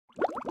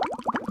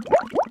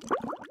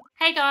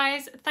Hey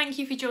guys, thank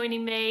you for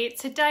joining me.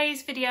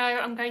 Today's video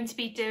I'm going to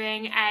be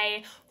doing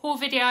a haul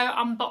video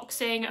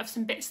unboxing of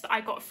some bits that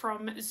I got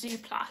from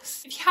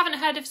Zooplus. If you haven't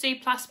heard of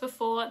Zooplus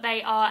before,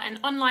 they are an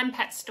online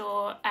pet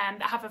store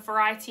that have a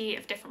variety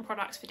of different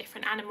products for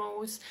different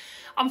animals.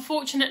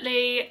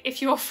 Unfortunately, if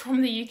you're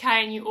from the UK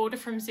and you order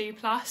from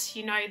Zooplus,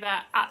 you know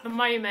that at the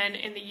moment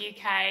in the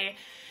UK,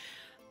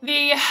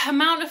 the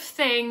amount of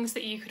things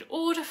that you could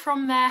order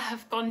from there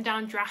have gone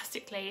down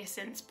drastically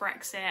since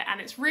Brexit, and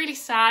it's really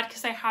sad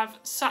because they have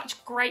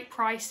such great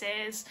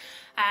prices,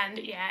 and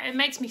yeah, it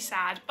makes me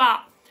sad,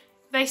 but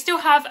they still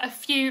have a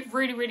few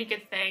really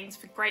good things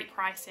for great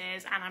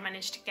prices, and I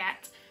managed to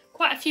get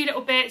quite a few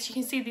little bits. You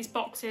can see these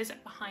boxes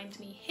behind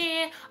me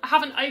here. I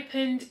haven't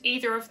opened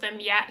either of them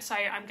yet, so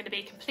I'm going to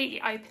be completely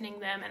opening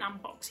them and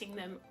unboxing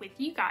them with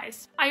you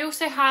guys. I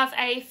also have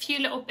a few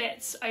little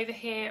bits over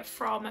here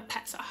from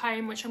Pets at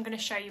Home, which I'm going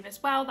to show you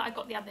as well, that I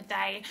got the other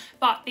day,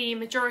 but the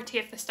majority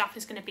of the stuff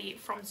is going to be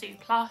from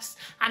Zooplus,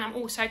 and I'm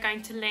also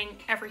going to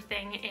link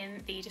everything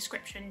in the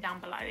description down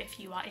below if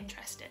you are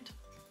interested.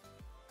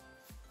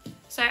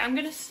 So I'm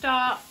going to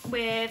start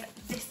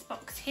with this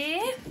box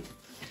here.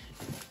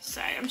 So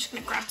I'm just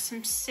going to grab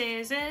some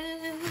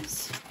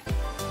scissors.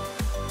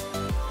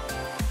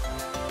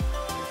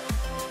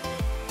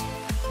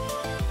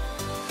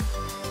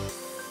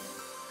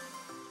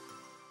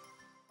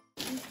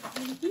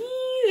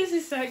 This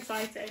is so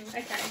exciting.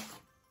 Okay.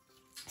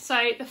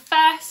 So the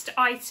first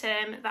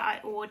item that I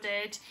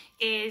ordered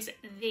is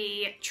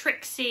the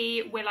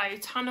TRIXIE Willow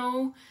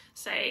tunnel.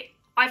 So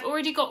I've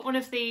already got one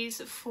of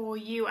these for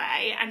Yue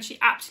and she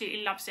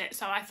absolutely loves it,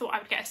 so I thought I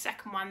would get a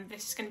second one.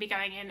 This is going to be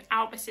going in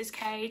Albus's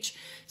cage,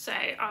 so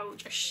I will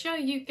just show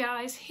you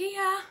guys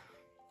here.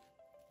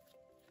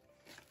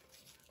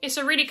 It's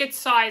a really good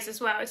size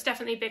as well. It's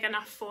definitely big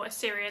enough for a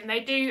Syrian.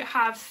 They do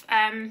have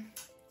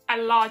a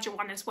larger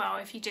one as well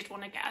if you did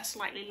want to get a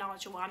slightly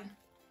larger one.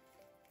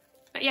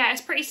 But yeah,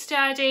 it's pretty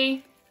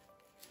sturdy,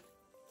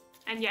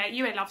 and yeah,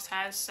 Yue loves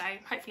hers, so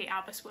hopefully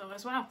Albus will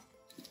as well.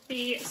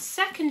 The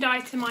second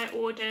item I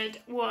ordered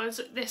was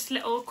this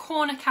little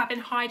corner cabin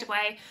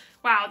hideaway.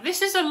 Wow,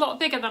 this is a lot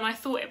bigger than I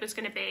thought it was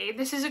going to be.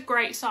 This is a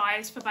great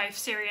size for both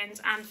Syrians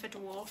and for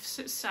dwarfs.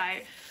 So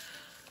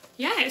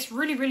yeah, it's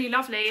really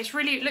lovely.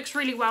 It looks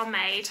really well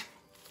made.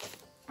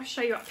 I'll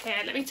show you up here.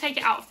 Let me take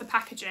it out of the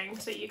packaging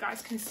so you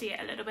guys can see it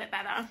a little bit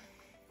better.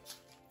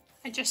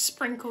 I just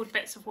sprinkled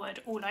bits of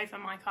wood all over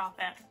my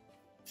carpet.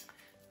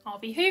 I'll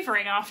be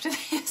hoovering after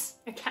this.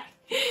 Okay,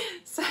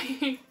 so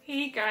here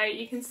you go.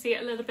 You can see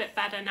it a little bit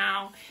better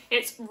now.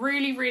 It's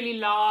really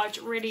large,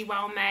 really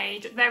well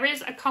made. There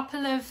is a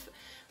couple of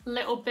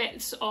little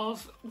bits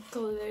of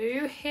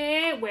glue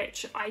here,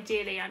 which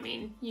ideally, I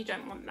mean, you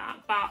don't want that.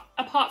 But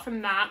apart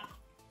from that,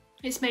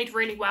 it's made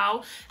really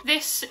well.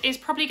 This is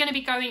probably going to be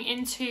going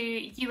into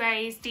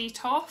Yue's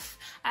detolf.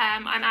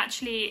 I'm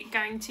actually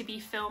going to be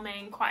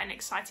filming quite an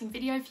exciting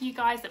video for you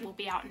guys that will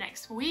be out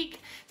next week.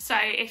 So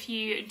if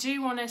you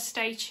do want to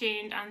stay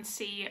tuned and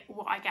see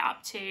what I get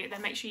up to,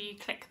 then make sure you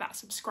click that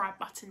subscribe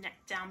button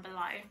down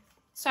below.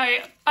 So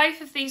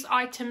both of these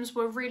items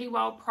were really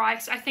well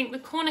priced. I think the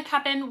corner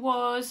cabin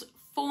was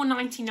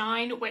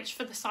 $4.99, which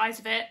for the size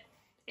of it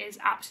is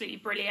absolutely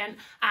brilliant.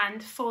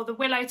 And for the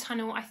Willow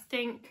tunnel, I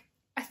think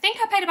I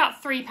paid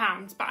about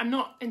 £3, but I'm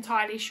not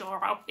entirely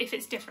sure. If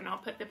it's different, I'll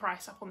put the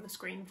price up on the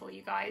screen for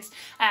you guys.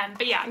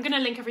 But yeah, I'm going to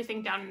link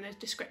everything down in the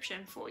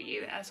description for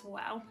you as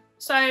well.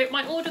 So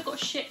my order got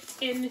shipped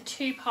in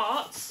 2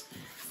 parts.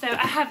 So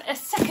I have a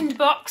second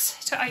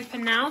box to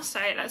open now. So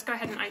let's go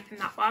ahead and open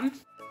that one.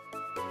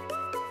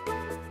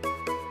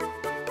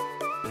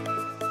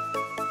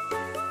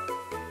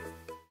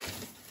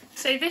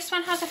 So this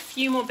one has a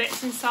few more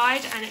bits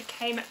inside, and it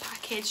came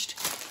packaged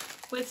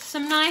with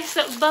some nice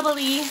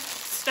bubbly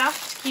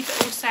stuff to keep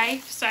it all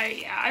safe. So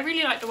yeah, I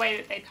really like the way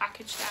that they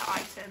package their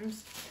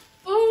items.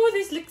 Oh,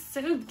 this looks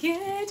so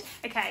good.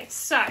 Okay,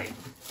 so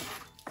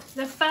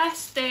the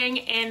first thing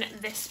in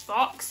this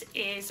box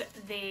is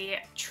the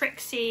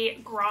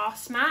TRIXIE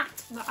grass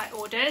mat that I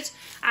ordered,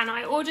 and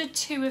I ordered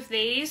 2 of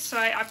these. So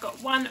I've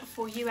got one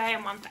for Yue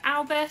and one for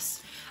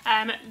Albus.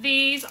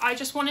 These I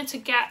just wanted to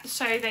get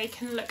so they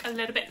can look a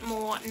little bit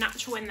more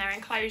natural in their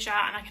enclosure,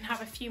 and I can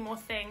have a few more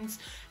things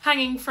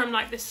hanging from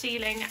like the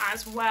ceiling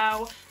as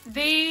well.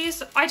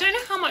 These, I don't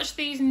know how much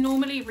these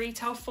normally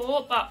retail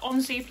for, but on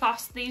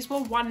Zooplus these were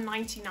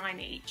 $1.99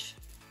 each.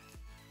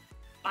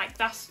 Like,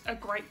 that's a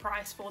great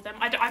price for them.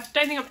 I don't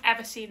think I've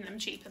ever seen them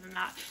cheaper than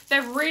that.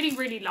 They're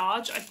really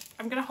large.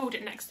 I'm going to hold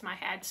it next to my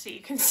head so you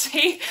can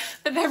see,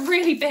 but they're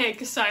really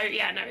big. So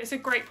yeah, no, it's a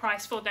great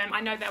price for them. I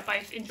know they'll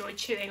both enjoy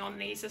chewing on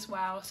these as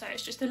well, so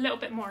it's just a little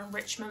bit more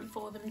enrichment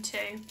for them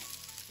too.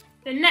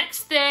 The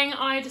next thing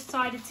I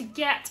decided to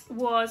get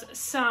was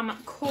some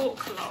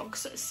CORK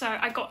logs. So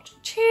I got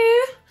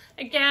 2.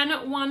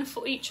 Again, one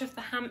for each of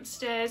the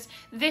hamsters.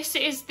 This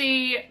is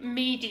the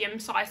medium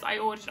size that I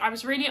ordered. I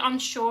was really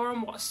unsure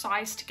on what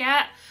size to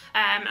get,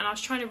 and I was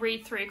trying to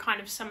read through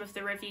kind of some of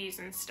the reviews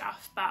and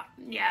stuff, but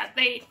yeah,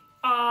 they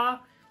are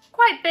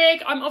quite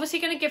big. I'm obviously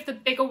going to give the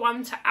bigger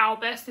one to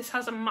Albus. This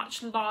has a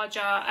much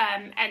larger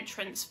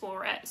entrance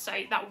for it, so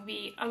that will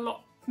be a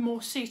lot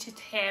more suited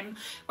to him,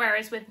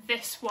 whereas with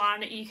this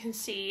one you can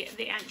see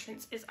the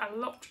entrance is a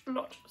lot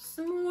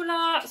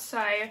smaller,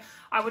 so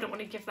I wouldn't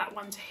want to give that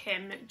one to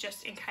him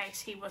just in case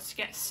he was to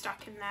get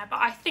stuck in there. But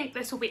I think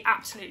this will be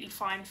absolutely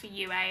fine for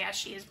Yue, as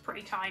she is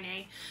pretty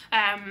tiny.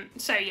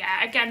 So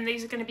yeah, again,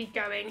 these are going to be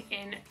going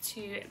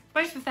into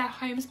both of their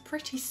homes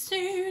pretty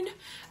soon.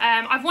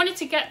 I've wanted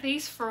to get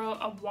these for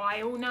a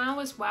while now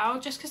as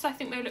well, just because I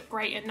think they look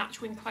great in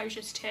natural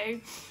enclosures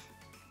too.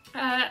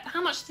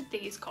 How much did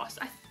these cost?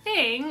 I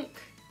think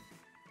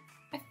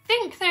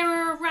they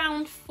were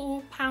around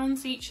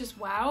 £4 each as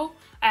well.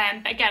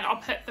 But again, I'll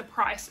put the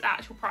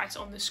actual price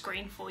on the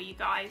screen for you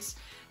guys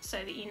so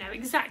that you know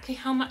exactly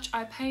how much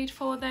I paid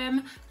for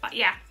them. But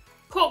yeah,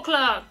 cork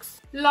lugs.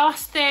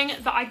 Last thing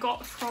that I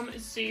got from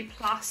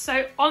Zooplus.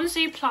 So on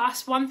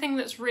Zooplus, one thing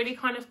that's really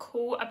kind of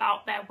cool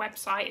about their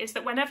website is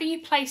that whenever you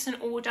place an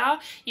order,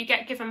 you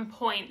get given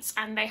points,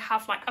 and they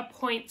have like a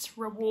points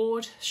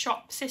reward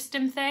shop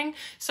system thing,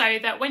 so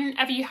that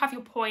whenever you have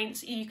your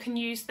points, you can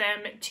use them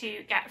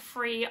to get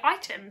free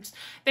items.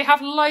 They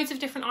have loads of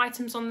different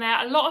items on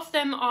there. A lot of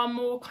them are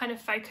more kind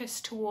of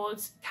focused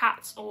towards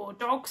cats or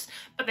dogs,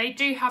 but they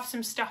do have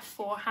some stuff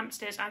for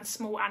hamsters and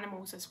small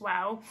animals as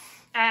well.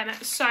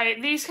 So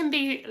these can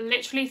be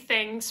literally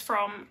things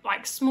from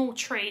like small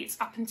treats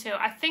up until,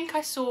 I think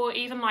I saw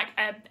even like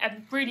a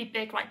really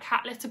big like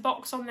cat litter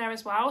box on there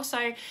as well.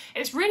 So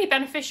it's really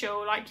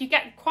beneficial. Like, you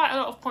get quite a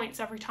lot of points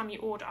every time you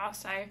order.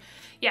 So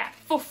yeah,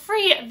 for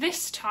free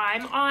this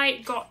time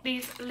I got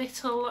these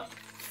little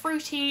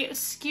fruity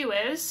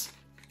skewers.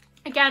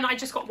 Again, I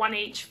just got one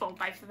each for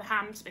both of the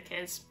hams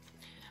because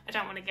I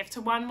don't want to give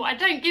to one what I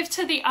don't give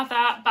to the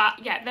other.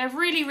 But yeah, they're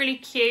really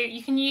cute.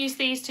 You can use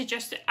these to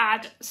just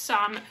add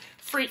some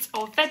fruits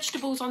or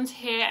vegetables onto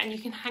here, and you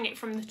can hang it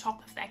from the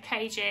top of their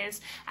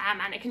cages,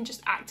 and it can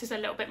just act as a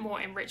little bit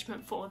more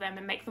enrichment for them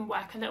and make them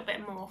work a little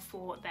bit more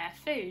for their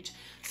food.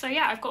 So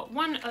yeah, I've got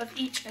one of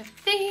each of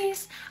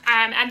these,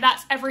 and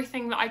that's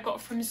everything that I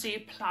got from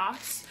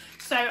Zooplus.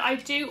 So I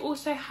do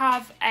also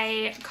have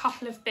a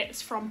couple of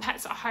bits from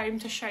Pets at Home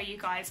to show you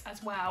guys,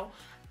 as well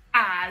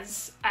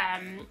as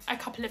a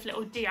couple of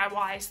little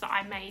DIYs that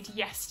I made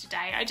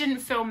yesterday. I didn't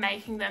film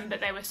making them,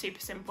 but they were super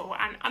simple,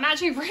 and I'm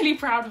actually really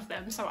proud of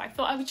them, so I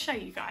thought I would show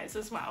you guys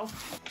as well.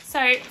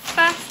 So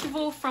first of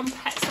all, from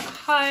Pets at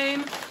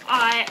Home,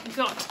 I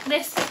got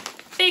this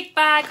big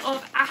bag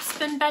of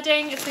ASPEN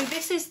bedding. So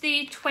this is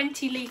the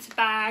 20-litre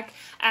bag,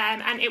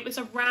 and it was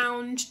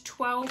around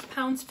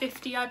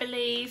 £12.50, I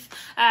believe.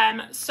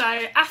 So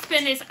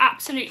ASPEN is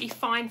absolutely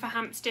fine for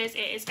hamsters.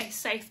 It is a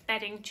safe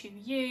bedding to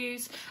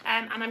use,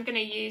 and I'm going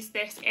to use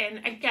this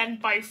in, again,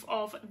 both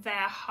of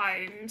their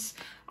homes.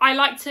 I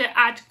like to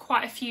add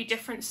quite a few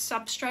different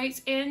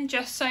substrates in,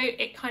 just so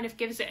it kind of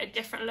gives it a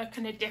different look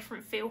and a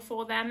different feel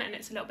for them, and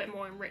it's a little bit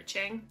more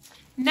enriching.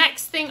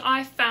 Next thing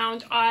I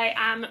found I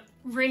am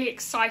really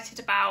excited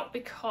about,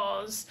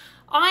 because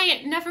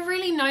I never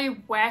really know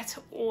where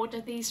to order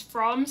these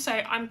from, so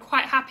I'm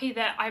quite happy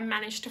that I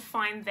managed to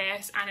find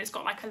this, and it's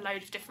got like a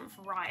load of different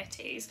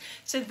varieties.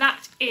 So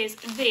that is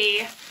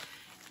the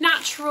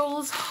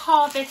Naturals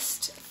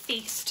Harvest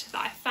Feast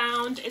that I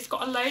found. It's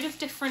got a load of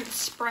different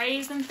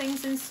sprays and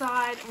things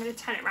inside. I'm going to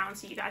turn it around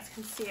so you guys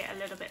can see it a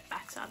little bit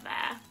better there.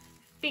 I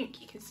think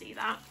you can see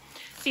that.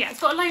 So yeah, it's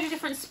got a load of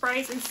different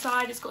sprays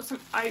inside. It's got some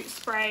oat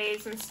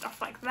sprays and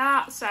stuff like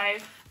that. So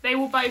they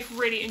will both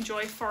really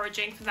enjoy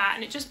foraging for that.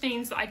 And it just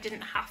means that I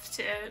didn't have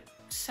to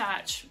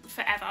search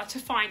forever to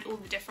find all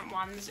the different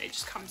ones. It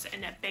just comes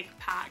in a big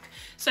pack.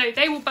 So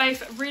they will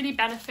both really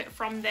benefit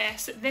from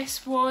this.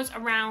 This was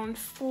around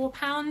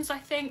 £4, I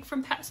think,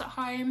 from Pets at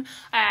Home.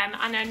 And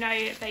I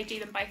know they do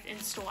them both in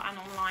store and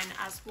online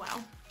as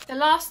well. The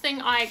last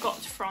thing I got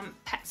from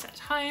Pets at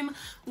Home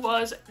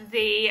was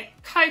the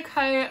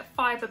COCO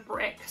fibre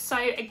brick. So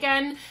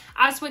again,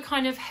 as we're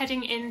kind of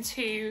heading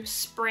into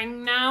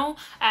spring now,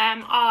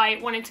 I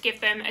wanted to give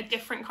them a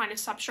different kind of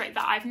substrate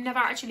that I've never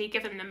actually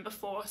given them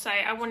before. So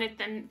I wanted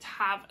them to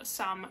have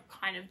some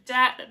kind of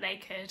dirt that they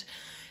could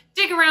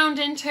dig around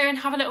into and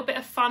have a little bit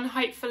of fun,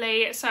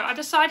 hopefully. So I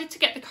decided to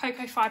get the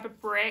COCO fibre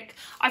brick.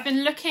 I've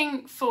been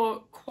looking for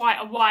quite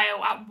a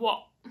while at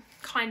what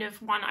kind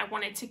of one I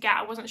wanted to get.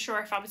 I wasn't sure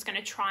if I was going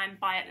to try and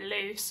buy it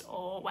loose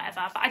or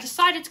whatever, but I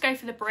decided to go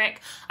for the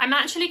brick. I'm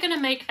actually going to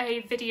make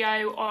a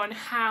video on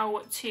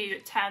how to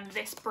turn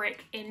this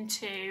brick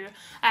into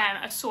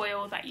a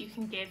soil that you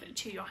can give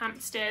to your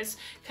hamsters,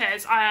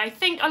 because I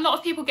think a lot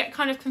of people get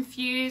kind of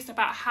confused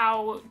about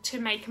how to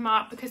make them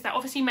up, because they're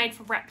obviously made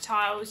for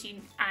reptiles,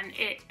 and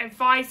it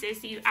advises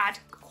that you add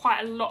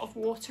quite a lot of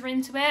water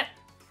into it.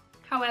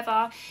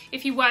 However,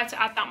 if you were to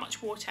add that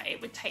much water,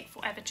 it would take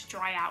forever to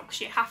dry out,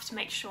 because you have to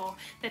make sure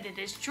that it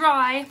is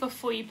dry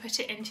before you put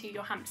it into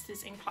your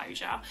hamster's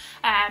enclosure.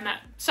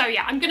 So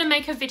yeah, I'm going to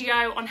make a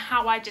video on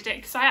how I did it,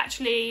 because I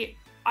actually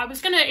I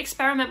was going to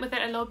experiment with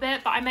it a little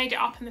bit, but I made it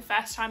up in the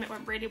first time. It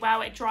went really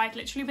well. It dried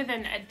literally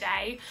within a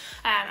day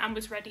and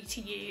was ready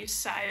to use.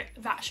 So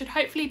that should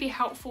hopefully be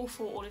helpful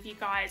for all of you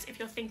guys if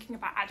you're thinking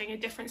about adding a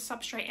different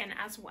substrate in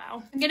as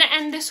well. I'm going to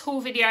end this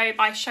haul video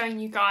by showing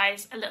you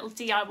guys a little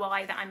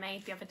DIY that I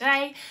made the other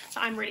day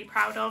that I'm really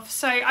proud of.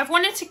 So I've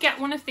wanted to get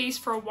one of these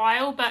for a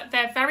while, but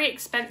they're very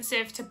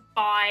expensive to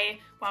buy.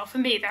 Well, for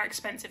me, they're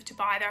expensive to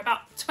buy. They're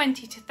about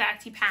 20 to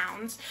 30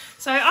 pounds.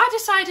 So I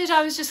decided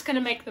I was just going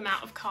to make them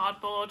out of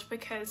cardboard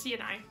because, you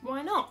know,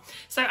 why not?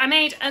 So I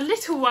made a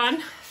little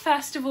one,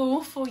 first of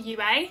all, for Yue.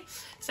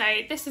 So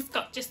this has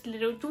got just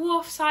little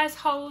dwarf size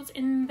holes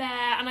in there,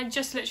 and I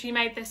just literally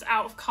made this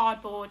out of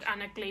cardboard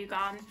and a glue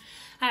gun.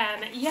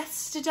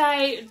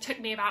 Yesterday, it took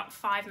me about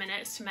 5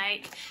 minutes to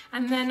make,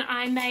 and then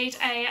I made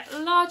a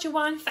larger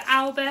one for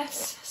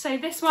Albus. So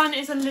this one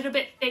is a little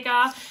bit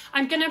bigger.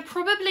 I'm gonna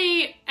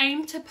probably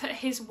aim to put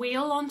his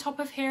wheel on top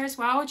of here as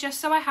well,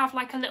 just so I have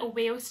like a little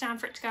wheel stand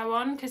for it to go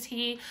on, because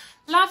he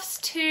loves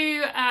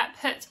to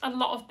put a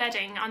lot of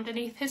bedding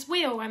underneath his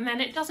wheel and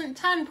then it doesn't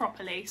turn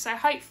properly. So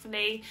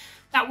hopefully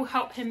that will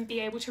help him be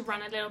able to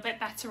run a little bit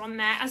better on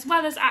there, as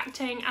well as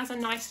acting as a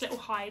nice little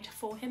hide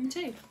for him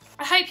too.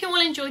 I hope you all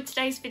enjoyed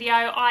today's video.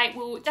 I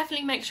will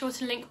definitely make sure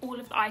to link all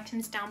of the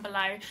items down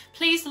below.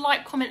 Please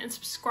like, comment and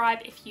subscribe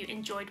if you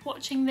enjoyed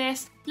watching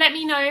this. Let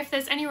me know if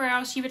there's anywhere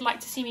else you would like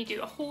to see me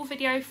do a haul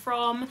video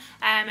from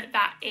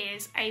that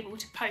is able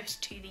to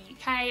post to the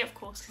UK, of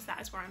course, because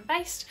that is where I'm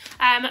based.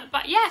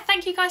 But yeah,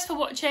 thank you guys for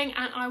watching,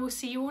 and I will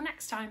see you all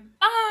next time.